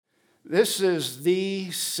This is the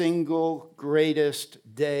single greatest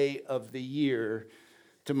day of the year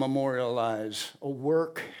to memorialize a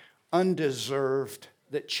work undeserved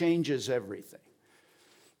that changes everything.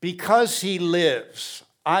 Because he lives,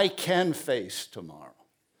 I can face tomorrow.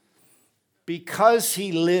 Because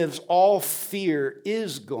he lives, all fear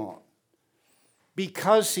is gone.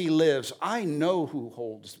 Because he lives, I know who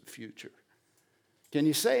holds the future. Can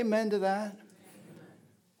you say amen to that?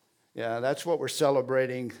 Yeah, that's what we're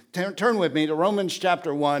celebrating. Turn with me to Romans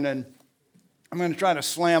chapter 1, and I'm going to try to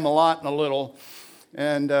slam a lot in a little.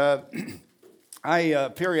 And I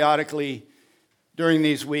periodically, during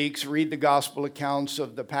these weeks, read the gospel accounts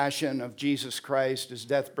of the passion of Jesus Christ, his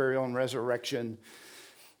death, burial, and resurrection,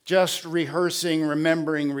 just rehearsing,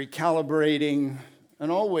 remembering, recalibrating,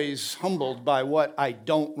 and always humbled by what I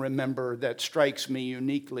don't remember that strikes me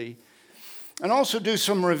uniquely. And also do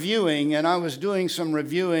some reviewing, and I was doing some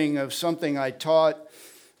reviewing of something I taught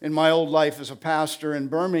in my old life as a pastor in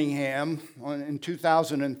Birmingham in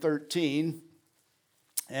 2013,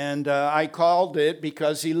 and I called it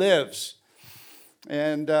Because He Lives.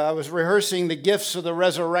 And I was rehearsing the gifts of the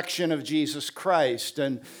resurrection of Jesus Christ,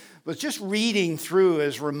 and was just reading through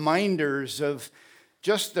as reminders of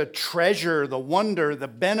just the treasure, the wonder, the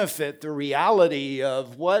benefit, the reality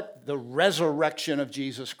of what the resurrection of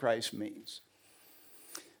Jesus Christ means.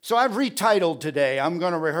 So I've retitled today. I'm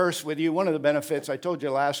going to rehearse with you one of the benefits. I told you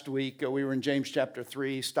last week, we were in James chapter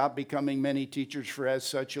 3. Stop becoming many teachers, for as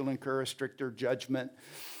such you'll incur a stricter judgment.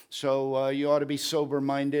 So you ought to be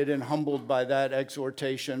sober-minded and humbled by that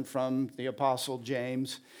exhortation from the Apostle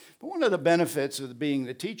James. But one of the benefits of being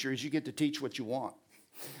the teacher is you get to teach what you want.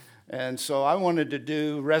 And so I wanted to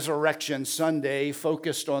do Resurrection Sunday,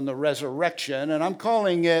 focused on the resurrection, and I'm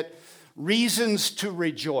calling it Reasons to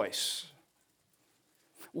Rejoice.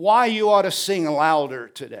 Why you ought to sing louder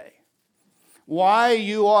today. Why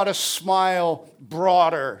you ought to smile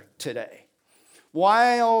broader today.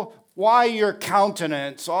 Why your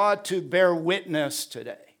countenance ought to bear witness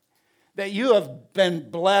today. That you have been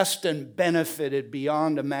blessed and benefited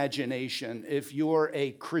beyond imagination if you're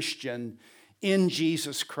a Christian in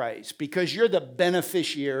Jesus Christ, because you're the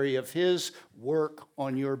beneficiary of his work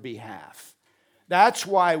on your behalf. That's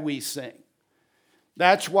why we sing.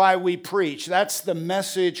 That's why we preach. That's the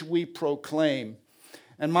message we proclaim.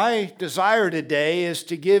 And my desire today is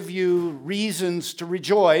to give you reasons to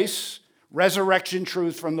rejoice, resurrection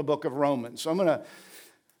truth from the book of Romans. So I'm going to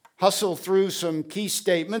hustle through some key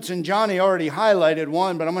statements, and Johnny already highlighted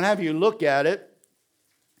one, but I'm going to have you look at it.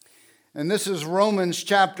 And this is Romans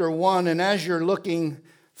chapter 1, and as you're looking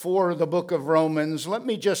for the book of Romans, let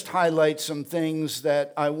me just highlight some things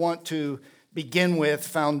that I want to begin with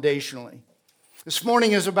foundationally. This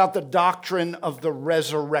morning is about the doctrine of the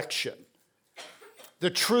resurrection, the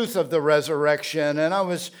truth of the resurrection. And I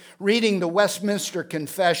was reading the Westminster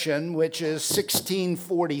Confession, which is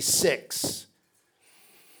 1646.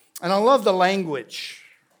 And I love the language.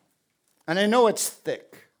 And I know it's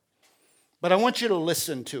thick, but I want you to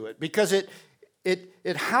listen to it because it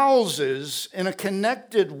houses in a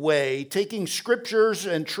connected way, taking scriptures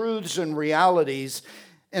and truths and realities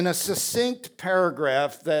in a succinct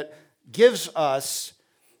paragraph that gives us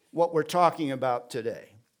what we're talking about today.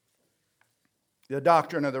 The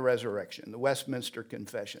doctrine of the resurrection, the Westminster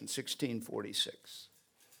Confession, 1646.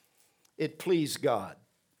 It pleased God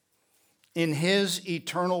in his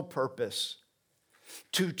eternal purpose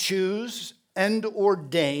to choose and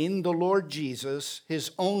ordain the Lord Jesus,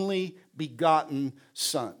 his only begotten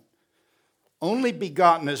Son. Only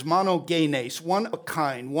begotten is monogenes, one of a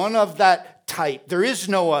kind, one of that type. There is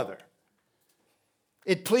no other.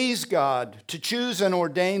 It pleased God to choose and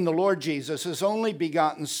ordain the Lord Jesus, his only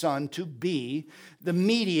begotten Son, to be the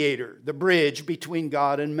mediator, the bridge between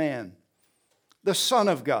God and man, the Son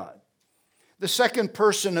of God, the second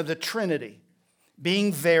person of the Trinity,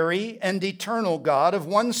 being very and eternal God of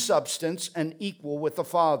one substance and equal with the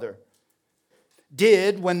Father,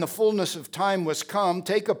 did, when the fullness of time was come,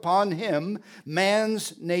 take upon him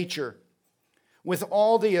man's nature, with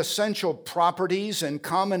all the essential properties and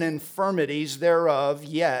common infirmities thereof,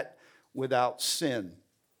 yet without sin.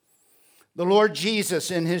 The Lord Jesus,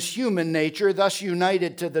 in his human nature, thus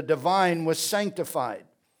united to the divine, was sanctified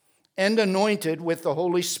and anointed with the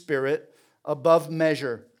Holy Spirit above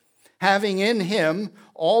measure, having in him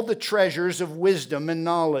all the treasures of wisdom and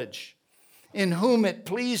knowledge, in whom it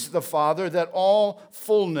pleased the Father that all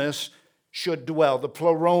fullness should dwell, the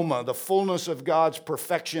pleroma, the fullness of God's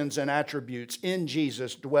perfections and attributes in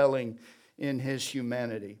Jesus dwelling in his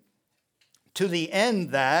humanity. To the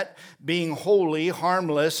end that, being holy,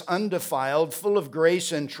 harmless, undefiled, full of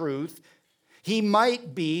grace and truth, he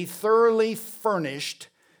might be thoroughly furnished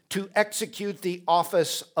to execute the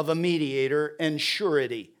office of a mediator and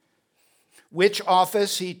surety, which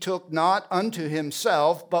office he took not unto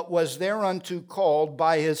himself, but was thereunto called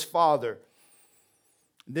by his Father.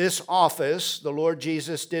 This office the Lord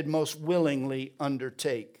Jesus did most willingly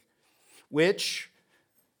undertake, which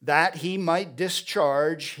that he might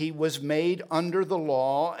discharge, he was made under the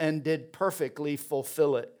law and did perfectly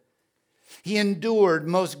fulfill it. He endured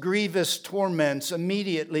most grievous torments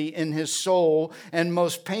immediately in his soul and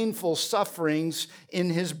most painful sufferings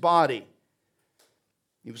in his body.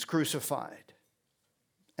 He was crucified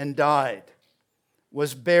and died,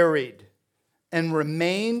 was buried, and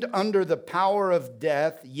remained under the power of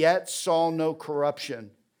death, yet saw no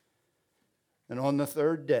corruption. And on the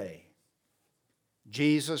third day,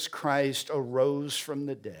 Jesus Christ arose from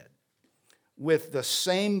the dead with the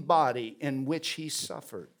same body in which he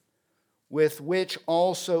suffered, with which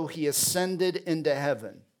also he ascended into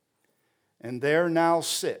heaven, and there now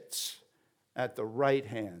sits at the right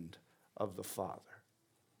hand of the Father.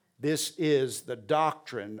 This is the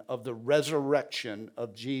doctrine of the resurrection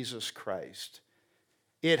of Jesus Christ.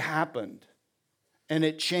 It happened, and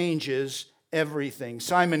it changes everything.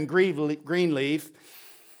 Simon Greenleaf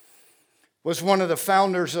was one of the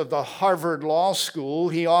founders of the Harvard Law School.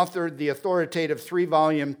 He authored the authoritative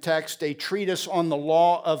 3-volume text, A Treatise on the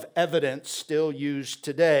Law of Evidence, still used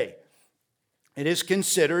today. It is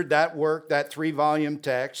considered, that work, that 3-volume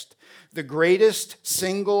text, the greatest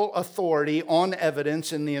single authority on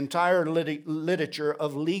evidence in the entire literature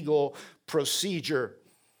of legal procedure.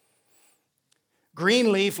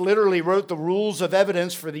 Greenleaf literally wrote the rules of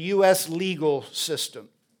evidence for the U.S. legal system.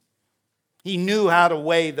 He knew how to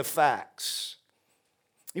weigh the facts.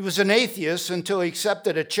 He was an atheist until he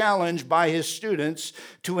accepted a challenge by his students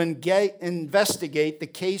to investigate the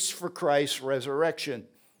case for Christ's resurrection.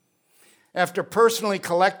 After personally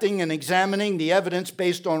collecting and examining the evidence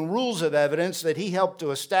based on rules of evidence that he helped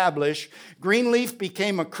to establish, Greenleaf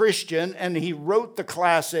became a Christian, and he wrote the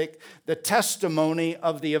classic, The Testimony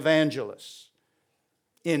of the Evangelists.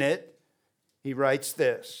 In it, he writes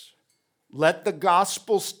this: let the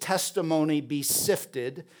gospel's testimony be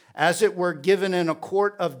sifted, as it were given in a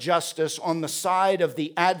court of justice on the side of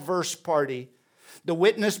the adverse party, the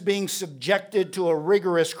witness being subjected to a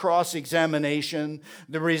rigorous cross-examination.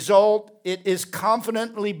 The result, it is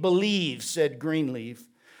confidently believed, said Greenleaf,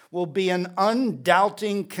 will be an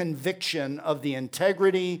undoubting conviction of the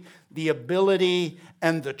integrity, the ability,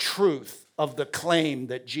 and the truth of the claim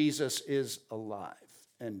that Jesus is alive,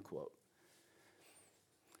 end quote.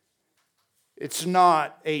 It's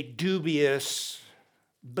not a dubious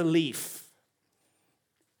belief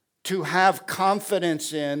to have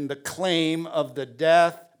confidence in the claim of the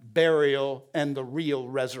death, burial, and the real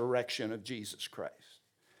resurrection of Jesus Christ.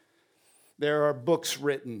 There are books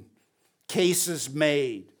written, cases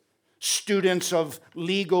made, students of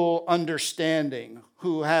legal understanding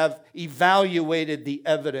who have evaluated the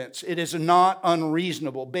evidence. It is not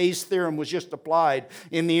unreasonable. Bayes' theorem was just applied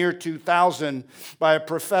in the year 2000 by a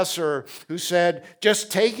professor who said,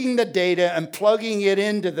 just taking the data and plugging it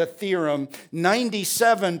into the theorem,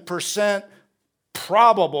 97%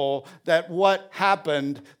 probable that what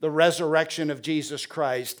happened, the resurrection of Jesus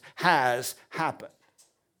Christ, has happened.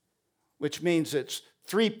 Which means it's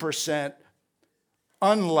 3%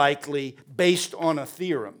 unlikely based on a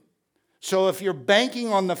theorem. So if you're banking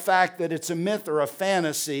on the fact that it's a myth or a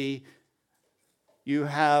fantasy, you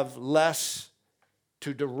have less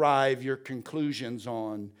to derive your conclusions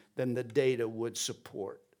on than the data would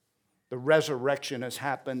support. The resurrection has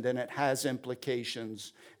happened and it has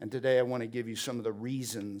implications. And today I want to give you some of the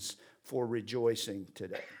reasons for rejoicing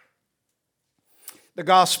today. The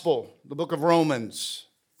gospel, the book of Romans.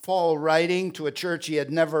 Paul, writing to a church he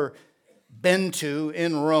had never been to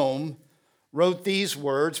in Rome, wrote these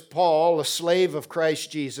words: Paul, a slave of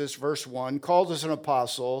Christ Jesus, verse 1, called as an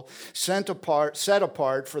apostle, set apart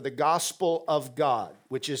for the gospel of God,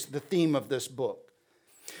 which is the theme of this book,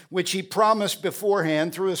 which he promised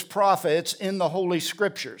beforehand through his prophets in the Holy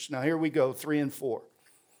Scriptures. Now here we go, 3 and 4.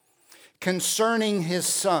 Concerning his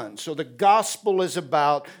Son. So the gospel is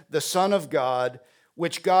about the Son of God,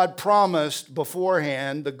 which God promised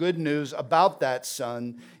beforehand, the good news about that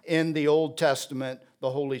Son in the Old Testament, the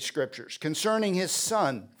Holy Scriptures. Concerning his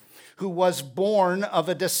Son, who was born of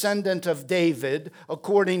a descendant of David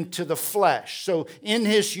according to the flesh. So in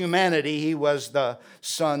his humanity, he was the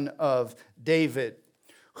son of David,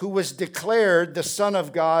 who was declared the Son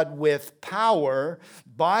of God with power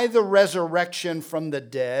by the resurrection from the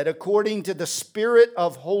dead, according to the Spirit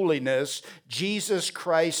of holiness, Jesus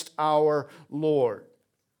Christ our Lord.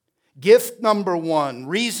 Gift number 1,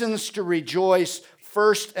 reasons to rejoice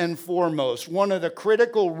first and foremost, one of the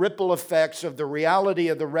critical ripple effects of the reality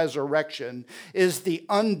of the resurrection is the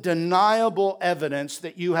undeniable evidence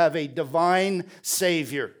that you have a divine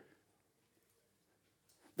Savior.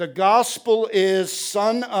 The gospel is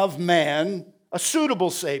Son of Man, a suitable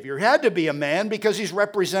Savior. He had to be a man because he's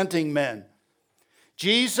representing men.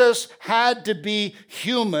 Jesus had to be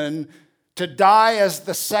human to die as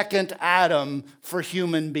the second Adam for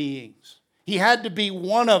human beings. He had to be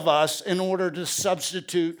one of us in order to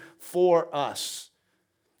substitute for us.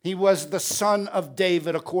 He was the son of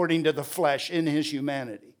David according to the flesh in his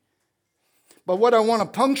humanity. But what I want to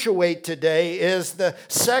punctuate today is the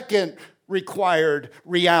second required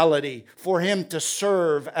reality for him to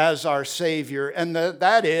serve as our Savior, and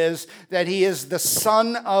that is that he is the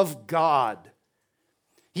Son of God.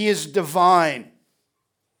 He is divine.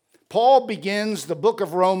 Paul begins the book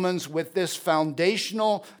of Romans with this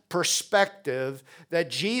foundational perspective that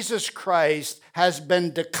Jesus Christ has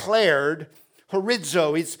been declared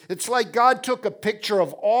horizo. It's like God took a picture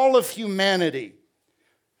of all of humanity.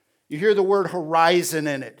 You hear the word horizon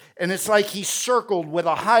in it. And it's like he circled with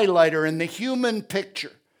a highlighter in the human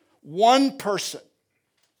picture, one person,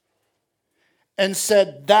 and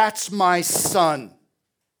said, "That's my son."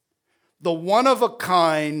 The one of a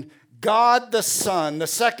kind, God the Son, the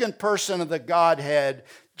second person of the Godhead,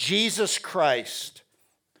 Jesus Christ.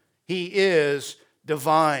 He is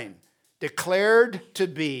divine, declared to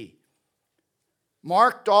be,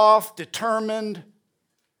 marked off, determined,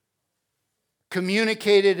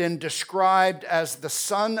 communicated and described as the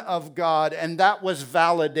Son of God, and that was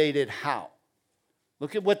validated how?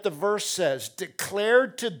 Look at what the verse says.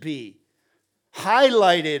 Declared to be,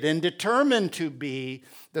 highlighted and determined to be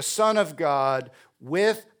the Son of God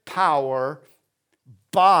with power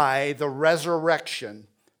by the resurrection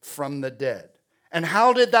from the dead. And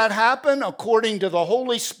how did that happen? According to the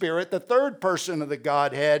Holy Spirit, the third person of the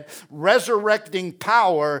Godhead, resurrecting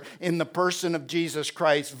power in the person of Jesus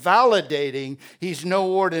Christ, validating he's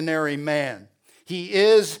no ordinary man. He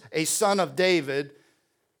is a son of David,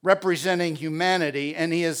 representing humanity,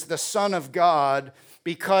 and he is the Son of God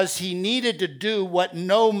because he needed to do what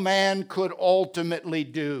no man could ultimately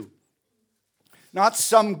do. Not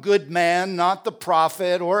some good man, not the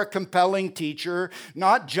prophet or a compelling teacher,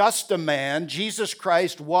 not just a man. Jesus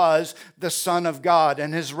Christ was the Son of God,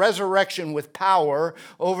 and his resurrection with power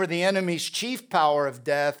over the enemy's chief power of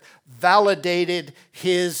death validated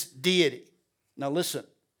his deity. Now listen,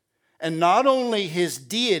 and not only his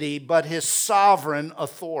deity, but his sovereign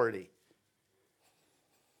authority.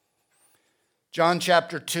 John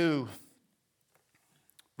chapter 2.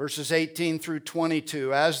 Verses 18 through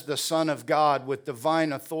 22, as the Son of God with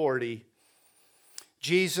divine authority,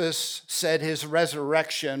 Jesus said his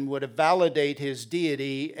resurrection would validate his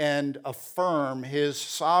deity and affirm his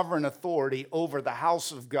sovereign authority over the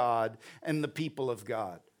house of God and the people of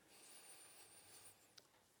God.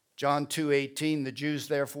 John 2:18, the Jews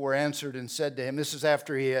therefore answered and said to him, this is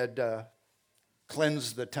after he had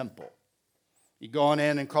cleansed the temple. He'd gone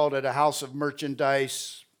in and called it a house of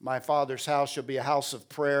merchandise. My Father's house shall be a house of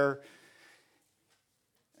prayer.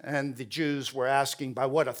 And the Jews were asking, by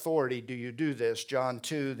what authority do you do this? John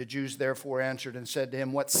 2, the Jews therefore answered and said to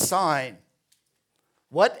him, what sign,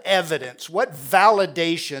 what evidence, what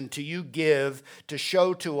validation do you give to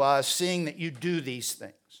show to us, seeing that you do these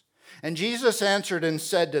things? And Jesus answered and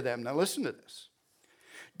said to them, now listen to this,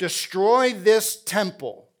 destroy this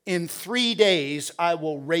temple, in 3 days I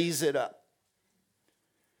will raise it up.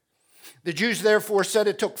 The Jews therefore said,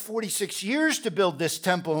 it took 46 years to build this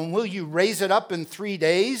temple, and will you raise it up in 3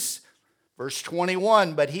 days? Verse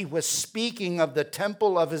 21, but he was speaking of the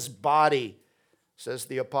temple of his body, says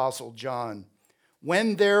the Apostle John.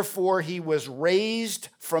 When therefore he was raised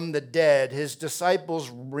from the dead, his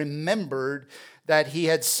disciples remembered that he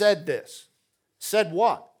had said this. Said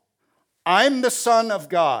what? I'm the Son of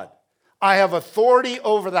God. I have authority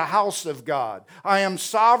over the house of God. I am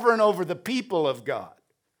sovereign over the people of God.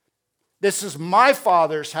 This is my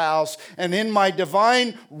Father's house, and in my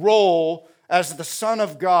divine role as the Son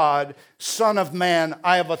of God, Son of Man,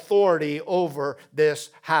 I have authority over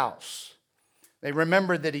this house. They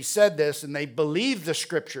remembered that he said this, and they believed the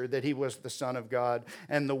scripture that he was the Son of God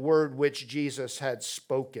and the word which Jesus had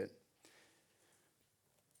spoken.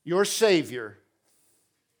 Your Savior,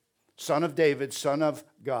 Son of David, Son of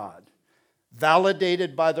God,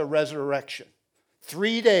 validated by the resurrection.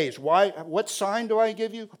 3 days. Why? What sign do I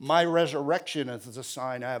give you? My resurrection is a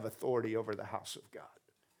sign I have authority over the house of God.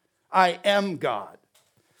 I am God.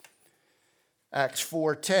 Acts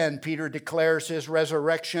 4:10, Peter declares his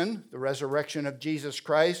resurrection. The resurrection of Jesus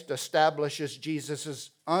Christ establishes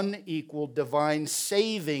Jesus' unequaled divine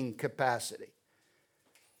saving capacity.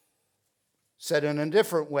 Said in a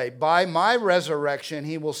different way, by my resurrection,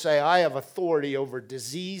 he will say, I have authority over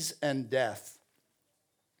disease and death.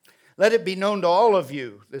 Let it be known to all of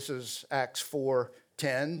you. This is Acts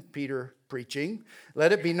 4:10, Peter preaching.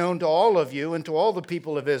 Let it be known to all of you and to all the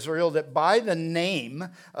people of Israel that by the name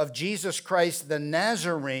of Jesus Christ the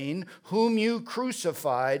Nazarene, whom you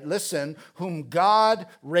crucified, listen, whom God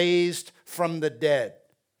raised from the dead.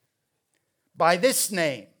 By this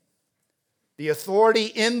name, the authority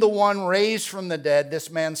in the one raised from the dead,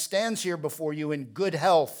 this man stands here before you in good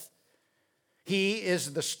health. He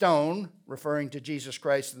is the stone, referring to Jesus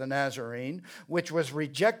Christ the Nazarene, which was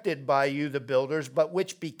rejected by you, the builders, but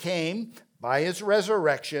which became, by his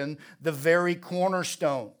resurrection, the very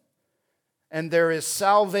cornerstone. And there is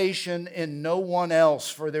salvation in no one else,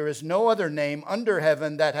 for there is no other name under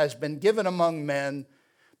heaven that has been given among men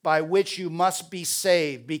by which you must be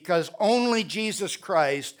saved, because only Jesus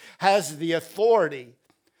Christ has the authority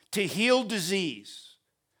to heal disease.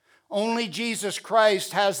 Only Jesus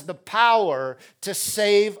Christ has the power to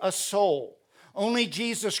save a soul. Only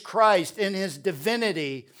Jesus Christ in his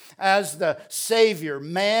divinity as the Savior,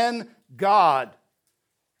 man, God,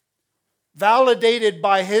 validated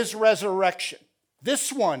by his resurrection.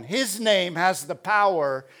 This one, his name, has the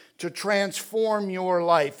power to transform your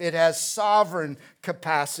life. It has sovereign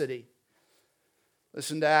capacity.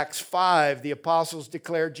 Listen to Acts 5. The apostles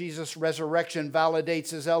declare Jesus' resurrection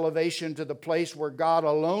validates his elevation to the place where God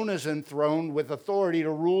alone is enthroned with authority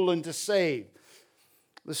to rule and to save.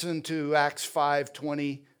 Listen to Acts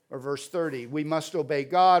 5:20 or verse 30. We must obey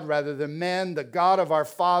God rather than men. The God of our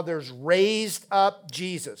fathers raised up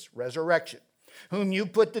Jesus, resurrection, whom you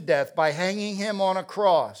put to death by hanging him on a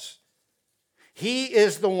cross. He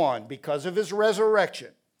is the one, because of his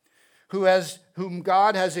resurrection, whom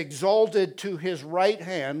God has exalted to his right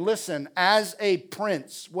hand, listen, as a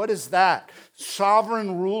prince. What is that?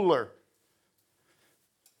 Sovereign ruler.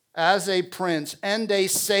 As a prince and a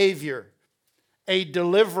savior, a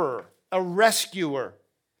deliverer, a rescuer.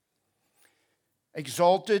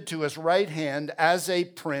 Exalted to his right hand as a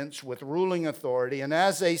prince with ruling authority and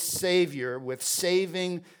as a savior with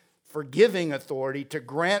saving, forgiving authority to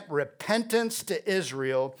grant repentance to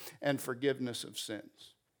Israel and forgiveness of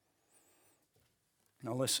sins.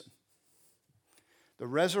 Now listen, the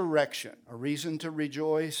resurrection, a reason to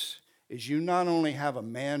rejoice, is you not only have a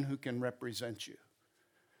man who can represent you,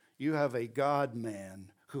 you have a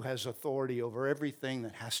God-man who has authority over everything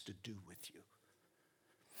that has to do with you.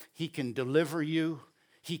 He can deliver you.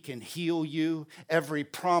 He can heal you. Every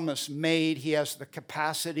promise made, he has the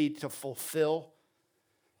capacity to fulfill.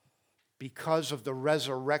 Because of the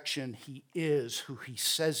resurrection, he is who he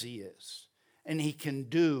says he is. And he can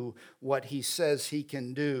do what he says he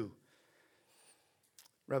can do.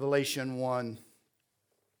 Revelation 1,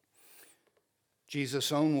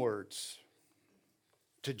 Jesus' own words.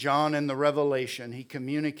 To John in the Revelation, he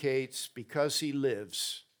communicates because he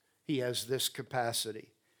lives, he has this capacity.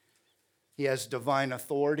 He has divine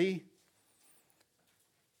authority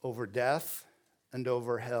over death and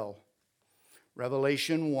over hell.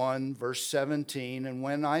 Revelation 1, verse 17, and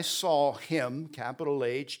when I saw him, capital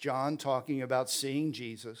H, John talking about seeing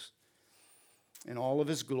Jesus in all of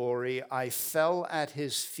his glory, I fell at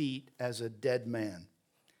his feet as a dead man.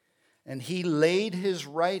 And he laid his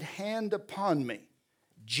right hand upon me,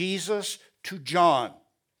 Jesus to John,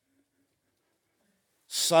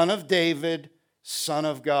 son of David, son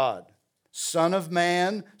of God. Son of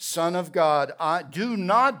man, son of God, do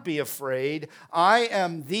not be afraid. I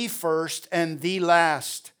am the first and the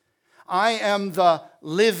last. I am the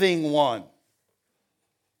living one.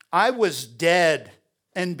 I was dead,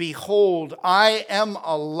 and behold, I am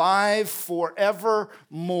alive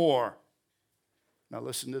forevermore. Now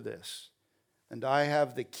listen to this. And I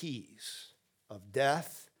have the keys of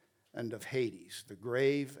death and of Hades, the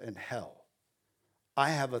grave and hell.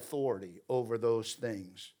 I have authority over those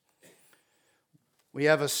things. We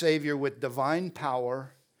have a Savior with divine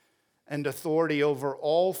power and authority over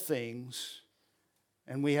all things,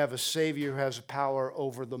 and we have a Savior who has power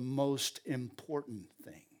over the most important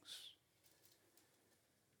things.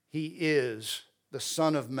 He is the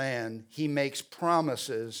Son of Man. He makes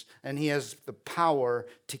promises, and he has the power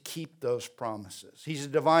to keep those promises. He's a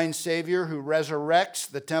divine Savior who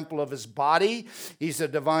resurrects the temple of his body. He's a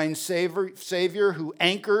divine Savior who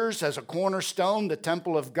anchors as a cornerstone the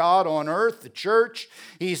temple of God on earth, the church.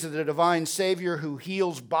 He's the divine Savior who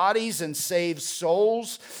heals bodies and saves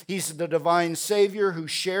souls. He's the divine Savior who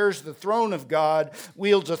shares the throne of God,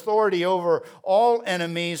 wields authority over all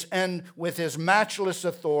enemies, and with his matchless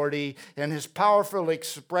authority and his powerful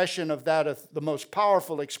expression of that, the most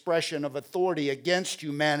powerful expression of authority against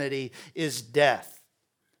humanity is death.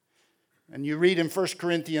 And you read in 1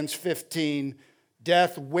 Corinthians 15,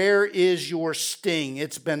 death, where is your sting?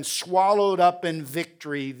 It's been swallowed up in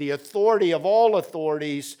victory. The authority of all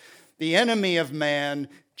authorities, the enemy of man,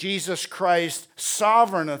 Jesus Christ,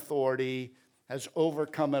 sovereign authority, has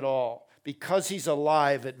overcome it all. Because he's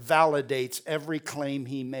alive, it validates every claim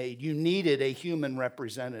he made. You needed a human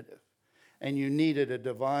representative, and you needed a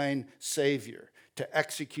divine Savior to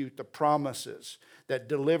execute the promises that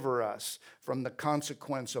deliver us from the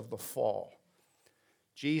consequence of the fall.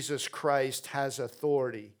 Jesus Christ has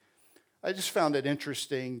authority. I just found it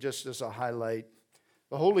interesting, just as a highlight.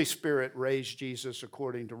 The Holy Spirit raised Jesus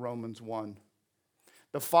according to Romans 1.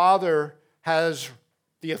 The Father has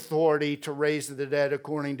the authority to raise the dead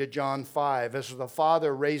according to John 5. As the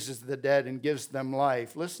Father raises the dead and gives them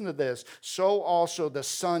life. Listen to this. So also the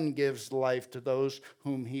Son gives life to those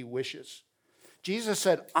whom he wishes. Jesus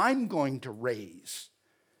said, I'm going to raise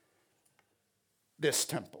this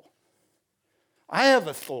temple. I have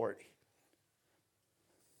authority.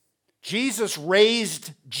 Jesus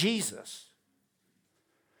raised Jesus.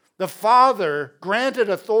 The Father granted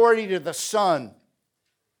authority to the Son.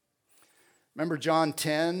 Remember John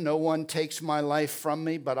 10, no one takes my life from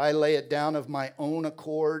me, but I lay it down of my own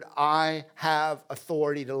accord. I have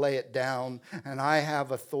authority to lay it down, and I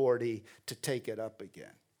have authority to take it up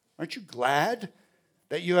again. Aren't you glad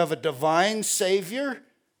that you have a divine Savior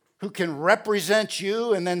who can represent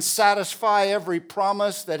you and then satisfy every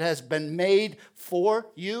promise that has been made for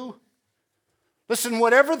you? Listen,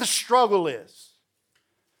 whatever the struggle is,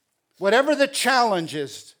 whatever the challenge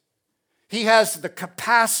is, he has the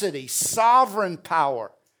capacity, sovereign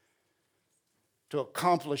power to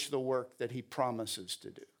accomplish the work that he promises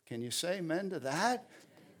to do. Can you say amen to that?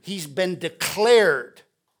 He's been declared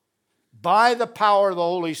by the power of the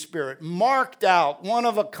Holy Spirit, marked out, one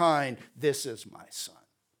of a kind, this is my Son.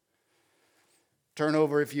 Turn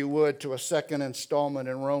over, if you would, to a second installment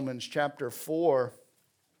in Romans chapter 4.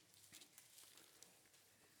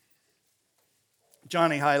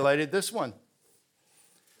 Johnny highlighted this one.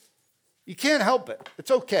 You can't help it.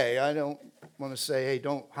 It's okay. I don't want to say, hey,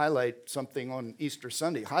 don't highlight something on Easter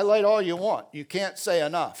Sunday. Highlight all you want. You can't say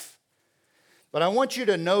enough. But I want you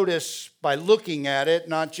to notice by looking at it,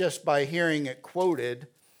 not just by hearing it quoted,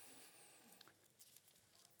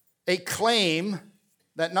 a claim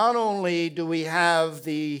that not only do we have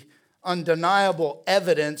the undeniable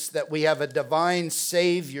evidence that we have a divine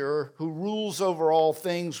Savior who rules over all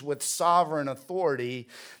things with sovereign authority,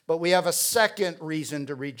 but we have a second reason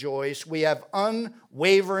to rejoice. We have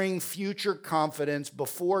unwavering future confidence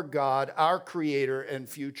before God, our Creator and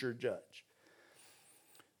future Judge.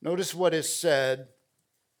 Notice what is said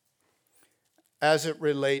as it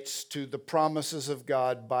relates to the promises of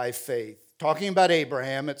God by faith. Talking about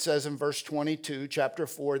Abraham, it says in verse 22, chapter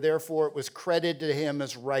 4, therefore it was credited to him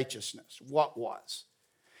as righteousness. What was?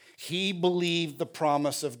 He believed the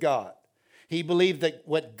promise of God. He believed that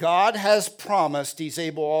what God has promised, he's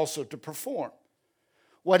able also to perform.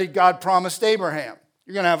 What did God promise Abraham?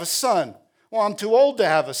 You're going to have a son. Well, I'm too old to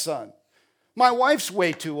have a son. My wife's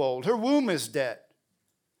way too old. Her womb is dead.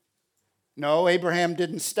 No, Abraham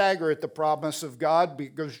didn't stagger at the promise of God,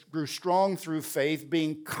 but grew strong through faith,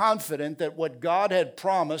 being confident that what God had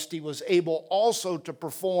promised, he was able also to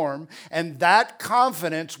perform, and that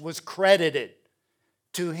confidence was credited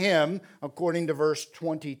to him, according to verse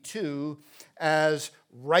 22, as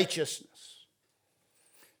righteousness.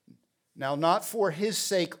 Now, not for his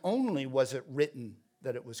sake only was it written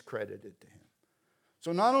that it was credited to him.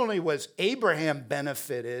 So not only was Abraham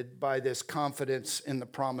benefited by this confidence in the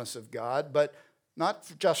promise of God, but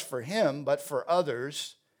not just for him, but for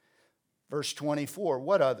others. Verse 24,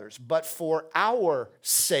 what others? But for our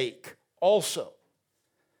sake also,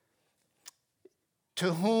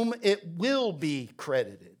 to whom it will be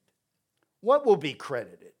credited. What will be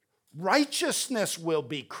credited? Righteousness will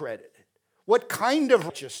be credited. What kind of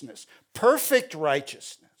righteousness? Perfect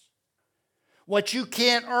righteousness. What you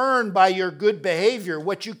can't earn by your good behavior,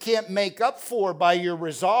 what you can't make up for by your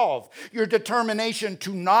resolve, your determination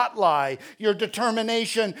to not lie, your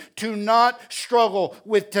determination to not struggle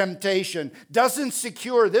with temptation, doesn't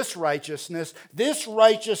secure this righteousness. This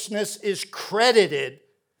righteousness is credited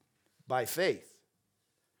by faith.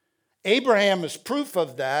 Abraham is proof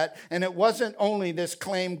of that, and it wasn't only this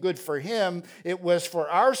claim good for him, it was for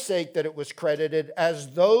our sake that it was credited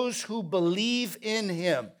as those who believe in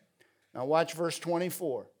him. Now watch verse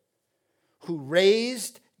 24. Who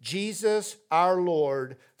raised Jesus our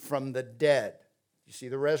Lord from the dead. You see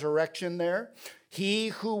the resurrection there? He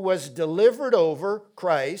who was delivered over,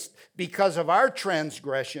 Christ, because of our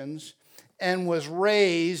transgressions and was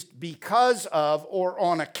raised because of or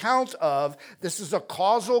on account of, this is a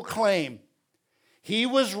causal claim. He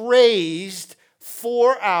was raised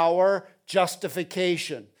for our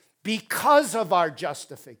justification, because of our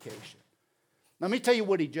justification. Let me tell you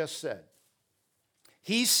what he just said.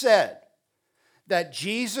 He said that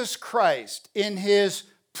Jesus Christ, in his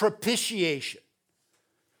propitiation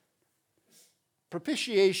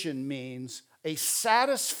means a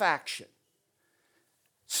satisfaction,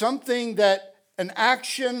 something that an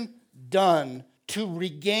action done to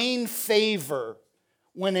regain favor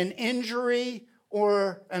when an injury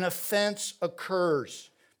or an offense occurs.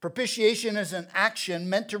 Propitiation is an action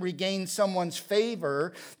meant to regain someone's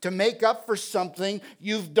favor, to make up for something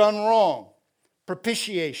you've done wrong.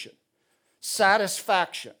 Propitiation.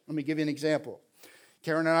 Satisfaction. Let me give you an example.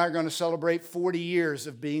 Karen and I are going to celebrate 40 years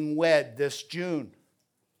of being wed this June.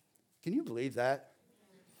 Can you believe that?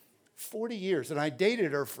 40 years, and I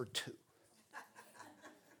dated her for 2.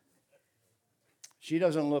 She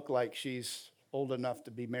doesn't look like she's old enough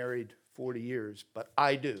to be married 40 years, but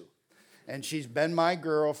I do. And she's been my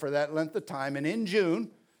girl for that length of time. And in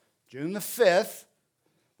June the 5th,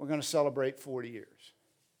 we're going to celebrate 40 years.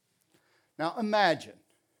 Now imagine,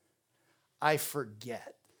 I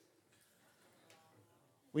forget.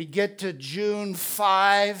 We get to June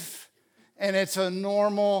 5, and it's a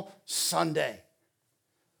normal Sunday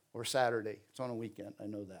or Saturday. It's on a weekend, I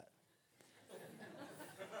know that.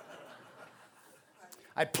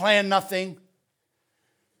 I plan nothing.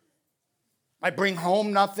 I bring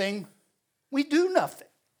home nothing. We do nothing.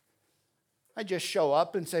 I just show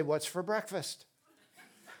up and say, what's for breakfast?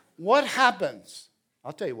 What happens?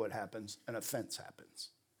 I'll tell you what happens. An offense happens.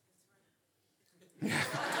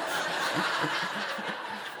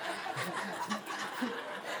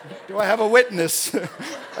 Do I have a witness?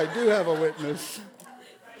 I do have a witness.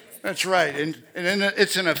 That's right. And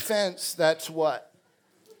it's an offense that's what?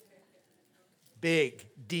 Big,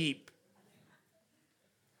 deep.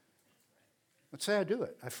 Let's say I do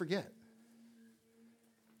it. I forget.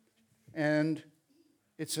 And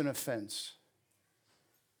it's an offense.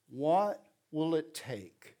 What will it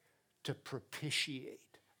take to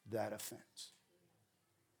propitiate that offense?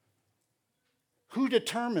 Who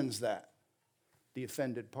determines that? The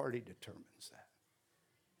offended party determines that.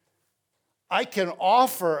 I can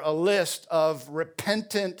offer a list of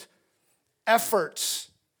repentant efforts,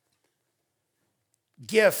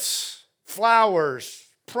 gifts, flowers,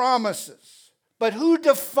 promises. But who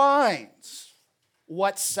defines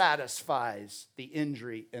what satisfies the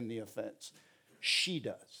injury and the offense? She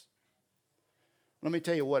does. Let me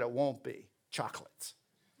tell you what it won't be. Chocolates.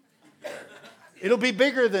 It'll be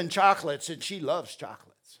bigger than chocolates, and she loves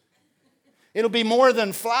chocolates. It'll be more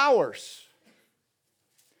than flowers.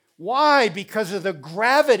 Why? Because of the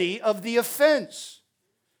gravity of the offense.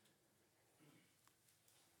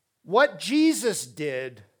 What Jesus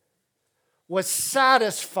did was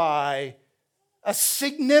satisfy a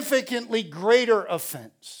significantly greater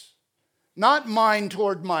offense. Not mine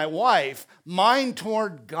toward my wife, mine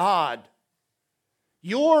toward God.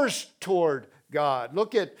 Yours toward God.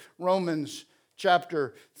 Look at Romans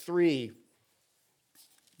chapter 3,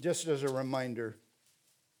 just as a reminder.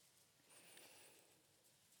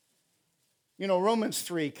 You know, Romans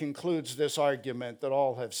 3 concludes this argument that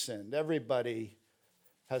all have sinned. Everybody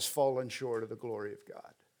has fallen short of the glory of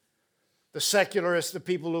God. The secularists, the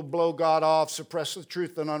people who blow God off, suppress the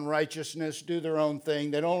truth and unrighteousness, do their own thing.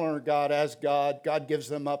 They don't honor God as God. God gives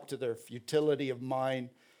them up to their futility of mind.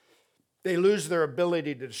 They lose their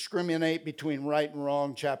ability to discriminate between right and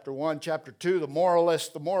wrong, chapter 1. Chapter 2, the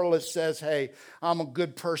moralist says, hey, I'm a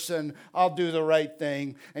good person. I'll do the right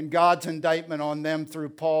thing. And God's indictment on them through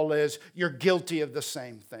Paul is, you're guilty of the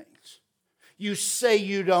same things. You say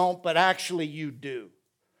you don't, but actually you do.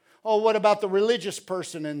 Oh, what about the religious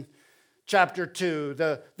person in chapter 2?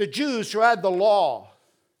 The Jews who had the law.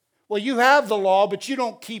 Well, you have the law, but you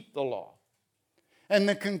don't keep the law. And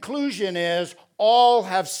the conclusion is, all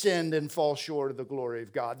have sinned and fall short of the glory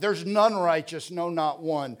of God. There's none righteous, no, not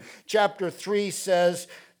one. Chapter 3 says,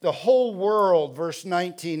 the whole world, verse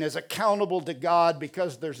 19, is accountable to God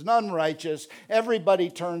because there's none righteous. Everybody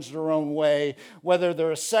turns their own way. Whether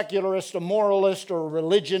they're a secularist, a moralist, or a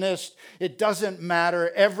religionist, it doesn't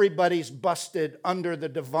matter. Everybody's busted under the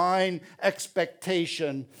divine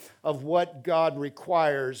expectation of what God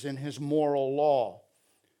requires in his moral law.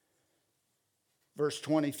 Verse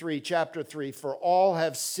 23, chapter 3, for all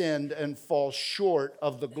have sinned and fall short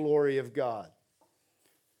of the glory of God.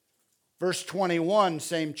 Verse 21,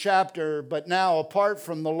 same chapter, but now apart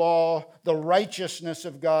from the law, the righteousness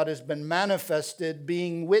of God has been manifested,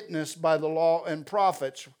 being witnessed by the law and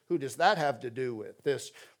prophets. Who does that have to do with?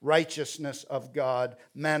 This righteousness of God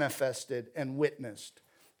manifested and witnessed.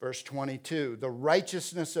 Verse 22, the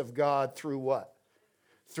righteousness of God through what?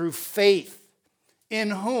 Through faith.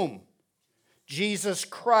 In whom? Jesus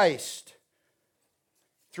Christ.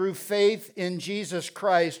 Through faith in Jesus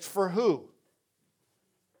Christ. For who?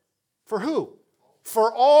 For who?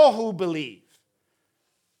 For all who believe.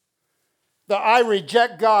 I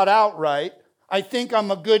reject God outright. I think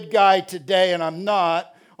I'm a good guy today and I'm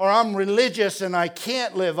not. Or I'm religious and I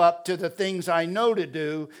can't live up to the things I know to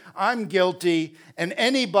do. I'm guilty. And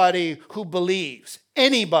anybody who believes,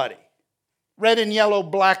 anybody, red and yellow,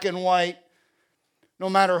 black and white, no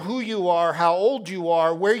matter who you are, how old you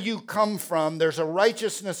are, where you come from, there's a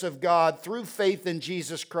righteousness of God through faith in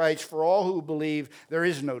Jesus Christ for all who believe. There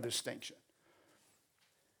is no distinction.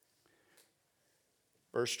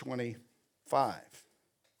 Verse 25,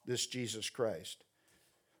 this Jesus Christ,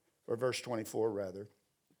 or verse 24 rather,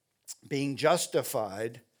 being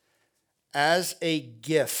justified as a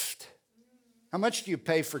gift. How much do you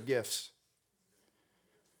pay for gifts?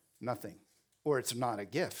 Nothing, or it's not a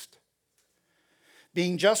gift.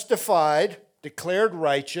 Being justified, declared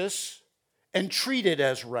righteous, and treated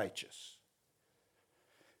as righteous.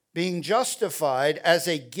 Being justified as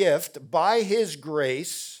a gift by His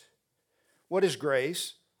grace. What is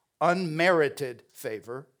grace? Unmerited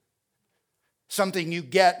favor. Something you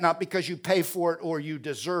get not because you pay for it or you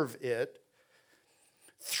deserve it.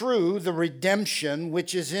 Through the redemption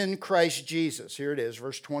which is in Christ Jesus. Here it is,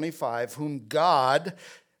 verse 25. Whom God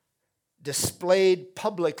displayed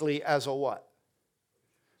publicly as a what?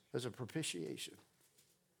 As a propitiation.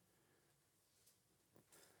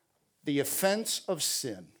 The offense of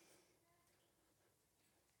sin,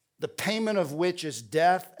 the payment of which is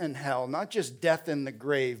death and hell, not just death in the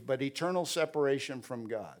grave, but eternal separation from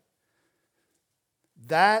God.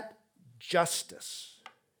 That justice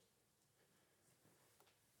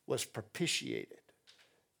was propitiated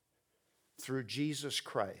through Jesus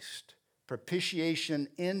Christ. Propitiation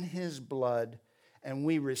in His blood. And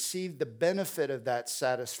we received the benefit of that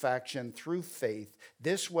satisfaction through faith.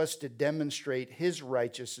 This was to demonstrate His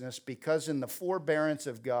righteousness because in the forbearance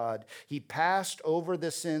of God, He passed over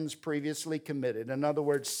the sins previously committed. In other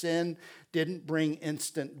words, sin didn't bring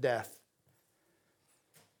instant death.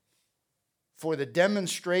 For the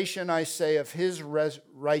demonstration, I say, of His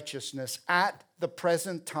righteousness at the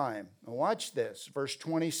present time. Now watch this, verse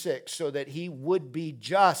 26, so that He would be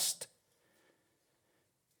just.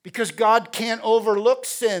 Because God can't overlook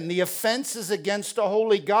sin. The offense is against a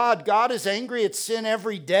holy God. God is angry at sin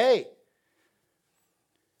every day.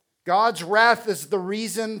 God's wrath is the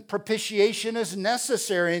reason propitiation is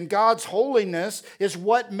necessary, and God's holiness is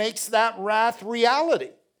what makes that wrath reality.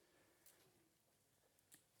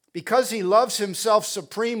 Because He loves Himself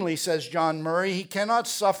supremely, says John Murray, He cannot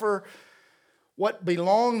suffer what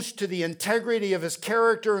belongs to the integrity of His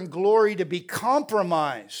character and glory to be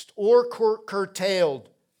compromised or curtailed.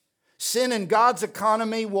 Sin in God's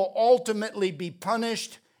economy will ultimately be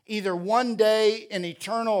punished either one day in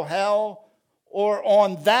eternal hell or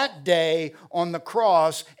on that day on the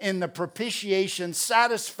cross in the propitiation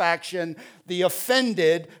satisfaction, the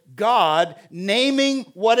offended God naming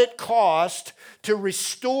what it cost to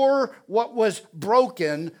restore what was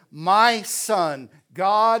broken, my Son,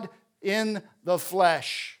 God in the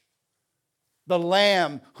flesh. The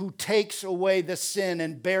Lamb who takes away the sin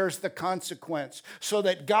and bears the consequence so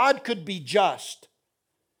that God could be just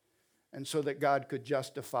and so that God could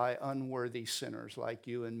justify unworthy sinners like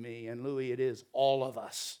you and me. And Louis, it is all of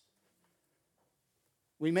us.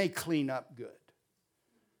 We may clean up good,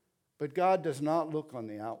 but God does not look on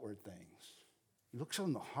the outward things. He looks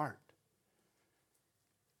on the heart.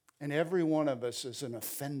 And every one of us is an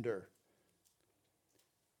offender.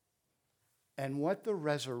 And what the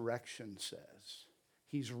resurrection says,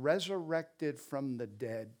 He's resurrected from the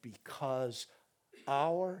dead because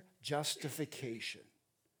our justification,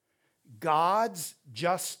 God's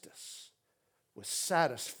justice, was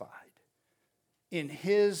satisfied in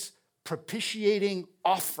His propitiating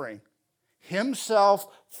offering,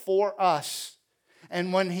 Himself for us.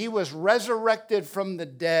 And when He was resurrected from the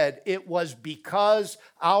dead, it was because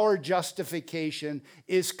our justification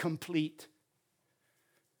is complete.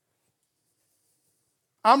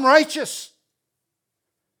 I'm righteous.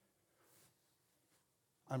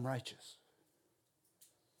 I'm righteous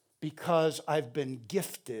because I've been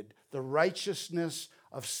gifted the righteousness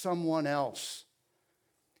of someone else.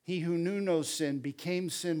 He who knew no sin became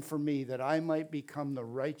sin for me, that I might become the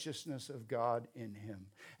righteousness of God in him.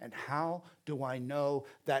 And how do I know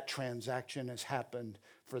that transaction has happened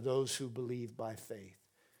for those who believe by faith?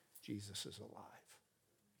 Jesus is alive.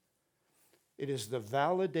 It is the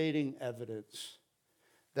validating evidence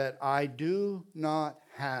that I do not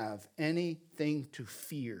have anything to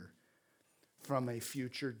fear from a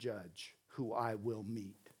future judge who I will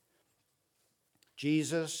meet.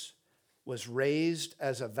 Jesus was raised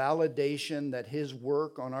as a validation that his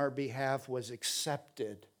work on our behalf was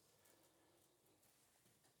accepted,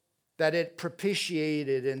 that it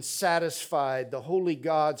propitiated and satisfied the holy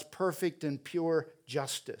God's perfect and pure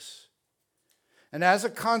justice. And as a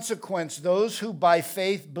consequence, those who by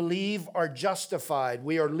faith believe are justified.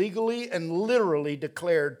 We are legally and literally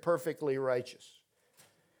declared perfectly righteous.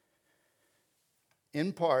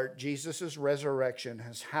 In part, Jesus' resurrection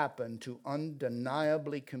has happened to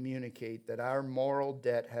undeniably communicate that our moral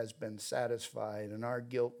debt has been satisfied and our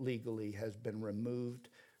guilt legally has been removed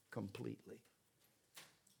completely.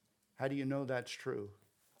 How do you know that's true?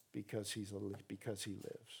 Because he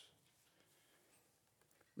lives.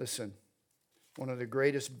 Listen, one of the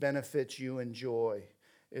greatest benefits you enjoy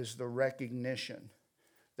is the recognition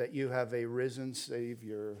that you have a risen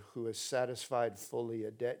Savior who has satisfied fully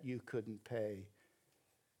a debt you couldn't pay.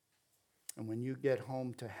 And when you get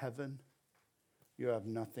home to heaven, you have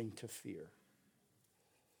nothing to fear.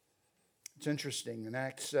 It's interesting, in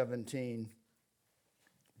Acts 17,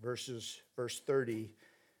 verse 30,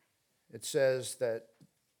 it says that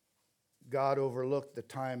God overlooked the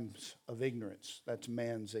times of ignorance. That's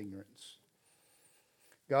man's ignorance.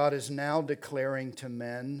 God is now declaring to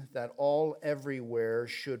men that all everywhere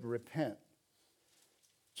should repent.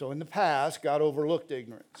 So in the past, God overlooked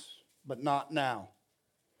ignorance, but not now.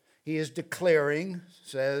 He is declaring,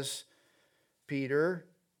 says Peter,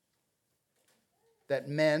 that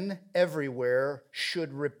men everywhere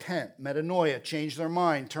should repent. Metanoia, change their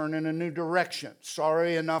mind, turn in a new direction.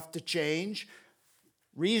 Sorry enough to change,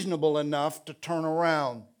 reasonable enough to turn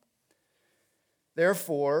around.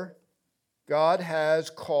 Therefore, God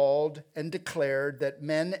has called and declared that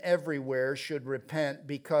men everywhere should repent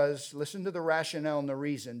because, listen to the rationale and the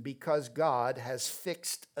reason, because God has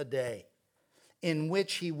fixed a day in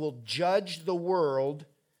which he will judge the world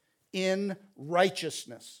in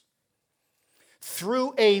righteousness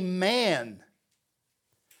through a man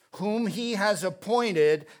whom he has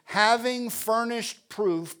appointed, having furnished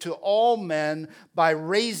proof to all men by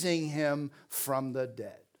raising him from the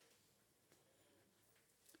dead.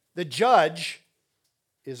 The judge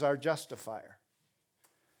is our justifier,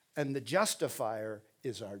 and the justifier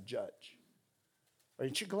is our judge.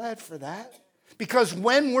 Aren't you glad for that? Because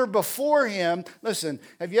when we're before him, listen,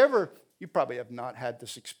 you probably have not had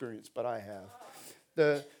this experience, but I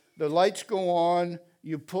have. The lights go on,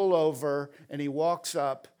 you pull over, and he walks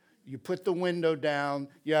up, you put the window down,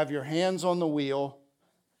 you have your hands on the wheel,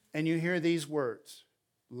 and you hear these words: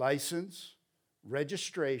 license,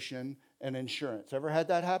 registration, and insurance. Ever had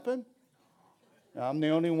that happen? I'm the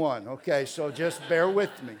only one. Okay, so just bear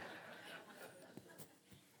with me.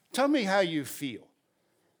 Tell me how you feel.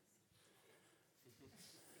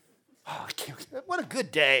 Oh, what a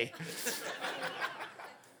good day.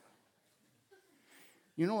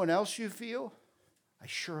 You know what else you feel? I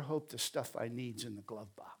sure hope the stuff I need's in the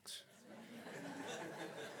glove box.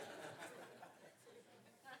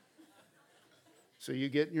 So you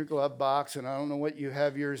get in your glove box, and I don't know what you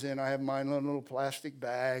have yours in. I have mine in a little plastic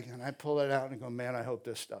bag, and I pull it out and go, man, I hope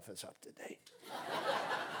this stuff is up to date.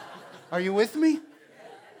 Are you with me?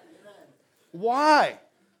 Why?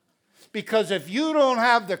 Because if you don't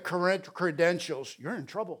have the correct credentials, you're in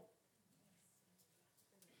trouble.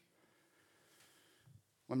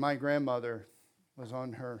 When my grandmother was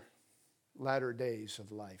on her latter days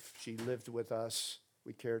of life, she lived with us.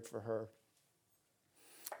 We cared for her.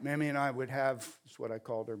 Mammy and I would have, that's what I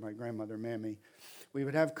called her, my grandmother, Mammy. We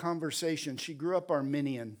would have conversations. She grew up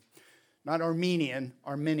Arminian. Not Armenian,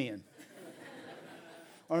 Arminian.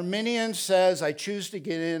 Arminian says, I choose to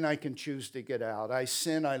get in, I can choose to get out. I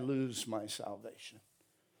sin, I lose my salvation.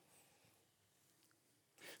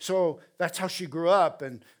 So that's how she grew up.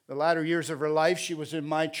 And the latter years of her life, she was in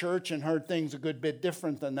my church and heard things a good bit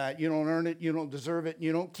different than that. You don't earn it, you don't deserve it, and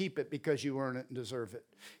you don't keep it because you earn it and deserve it.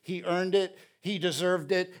 He earned it, he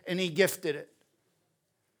deserved it, and he gifted it.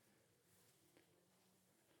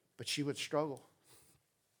 But she would struggle.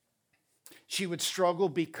 She would struggle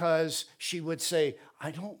because she would say,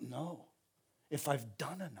 I don't know if I've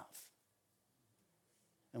done enough.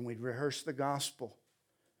 And we'd rehearse the gospel.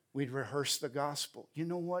 We'd rehearse the gospel. You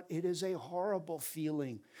know what? It is a horrible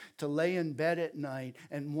feeling to lay in bed at night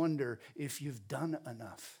and wonder if you've done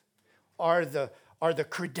enough. are the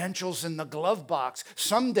credentials in the glove box.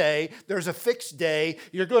 Someday, there's a fixed day,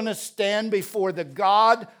 you're going to stand before the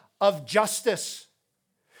God of justice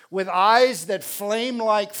with eyes that flame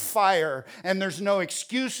like fire. And there's no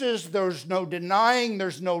excuses, there's no denying,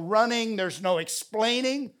 there's no running, there's no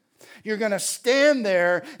explaining. You're going to stand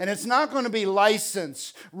there, and it's not going to be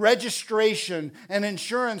license, registration, and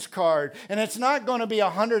insurance card. And it's not going to be a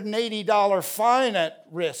 $180 fine at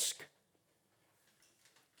risk.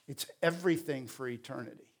 It's everything for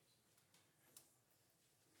eternity.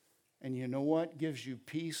 And you know what gives you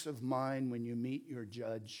peace of mind when you meet your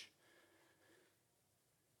judge?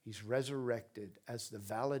 He's resurrected as the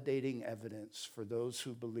validating evidence for those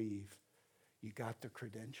who believe. You got the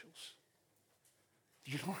credentials.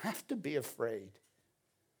 You don't have to be afraid.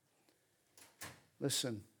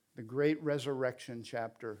 Listen, the great resurrection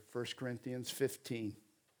chapter, 1 Corinthians 15.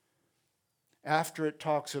 After it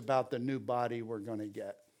talks about the new body we're going to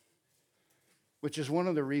get, which is one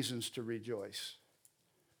of the reasons to rejoice.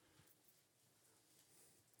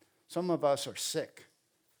 Some of us are sick.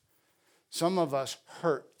 Some of us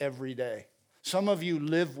hurt every day. Some of you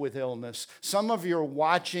live with illness. Some of you are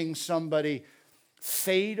watching somebody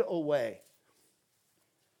fade away.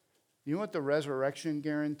 You know what the resurrection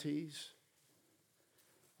guarantees?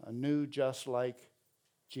 A new, just like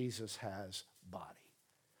Jesus has, body.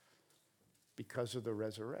 Because of the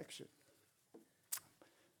resurrection.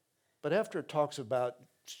 But after it talks about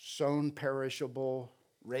sown perishable,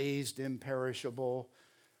 raised imperishable,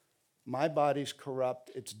 my body's corrupt,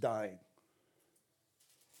 it's dying.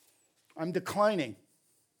 I'm declining.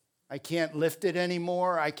 I can't lift it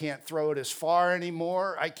anymore. I can't throw it as far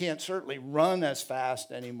anymore. I can't certainly run as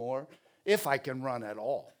fast anymore, if I can run at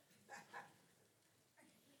all.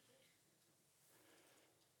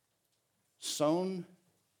 Sown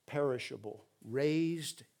perishable,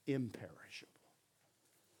 raised imperishable.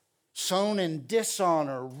 Sown in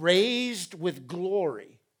dishonor, raised with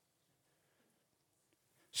glory.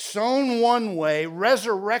 Sown one way,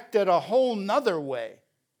 resurrected a whole nother way.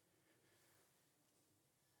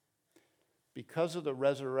 Because of the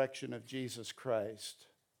resurrection of Jesus Christ,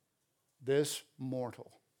 this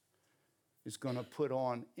mortal is going to put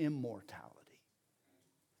on immortality.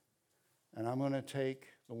 And I'm going to take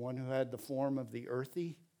the one who had the form of the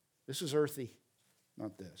earthy. This is earthy.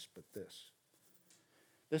 Not this, but this.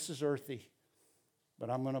 This is earthy. But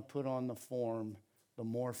I'm going to put on the form, the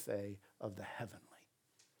morphe of the heavenly.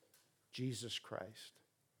 Jesus Christ.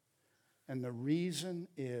 And the reason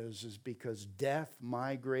is because death,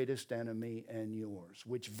 my greatest enemy and yours,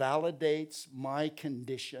 which validates my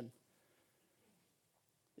condition,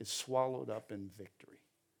 is swallowed up in victory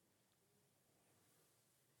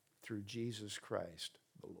through Jesus Christ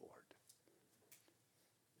the Lord.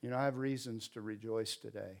 You know, I have reasons to rejoice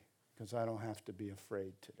today because I don't have to be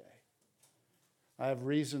afraid today. I have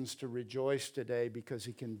reasons to rejoice today because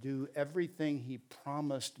he can do everything he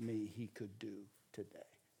promised me he could do today.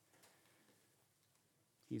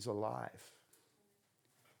 He's alive.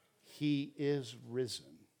 He is risen.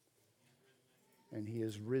 And he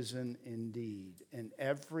is risen indeed. And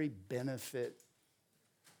every benefit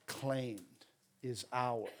claimed is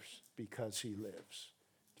ours because he lives.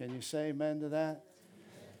 Can you say amen to that?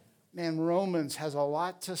 Man, Romans has a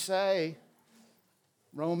lot to say.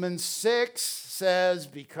 Romans 6 says,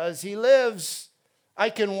 because he lives, I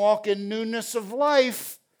can walk in newness of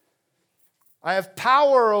life. I have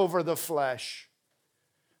power over the flesh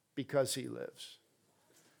because he lives.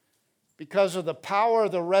 Because of the power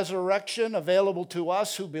of the resurrection available to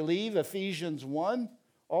us who believe, Ephesians 1,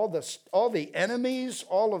 all the enemies,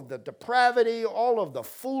 all of the depravity, all of the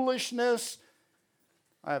foolishness,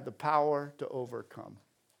 I have the power to overcome.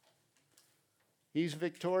 He's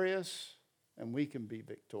victorious, and we can be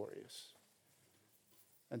victorious.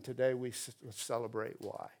 And today we celebrate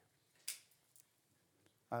why.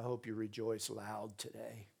 I hope you rejoice loud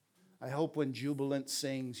today. I hope when Jubilant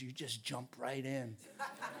sings, you just jump right in.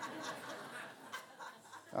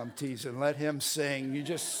 I'm teasing. Let him sing. You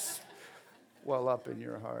just well up in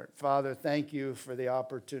your heart. Father, thank you for the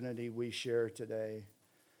opportunity we share today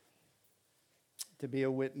to be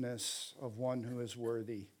a witness of one who is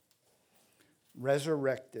worthy.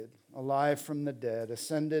 Resurrected, alive from the dead,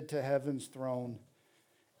 ascended to heaven's throne,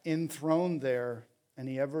 enthroned there, and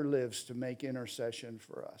he ever lives to make intercession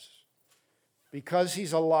for us. Because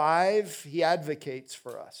he's alive, he advocates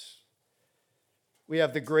for us. We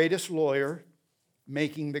have the greatest lawyer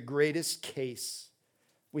making the greatest case.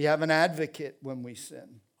 We have an advocate when we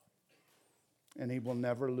sin, and he will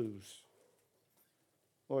never lose.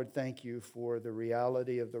 Lord, thank you for the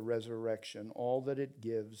reality of the resurrection, all that it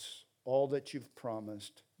gives, all that you've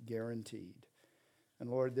promised, guaranteed. And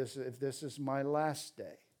Lord, if this is my last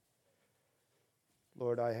day,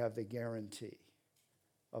 Lord, I have the guarantee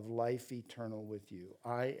of life eternal with you.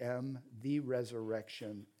 I am the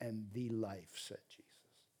resurrection and the life, said Jesus.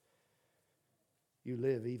 You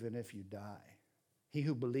live even if you die. He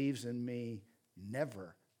who believes in me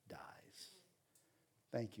never dies.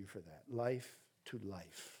 Thank you for that. Life to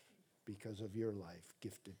life because of your life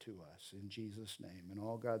gifted to us. In Jesus' name. And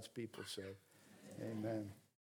all God's people said, amen.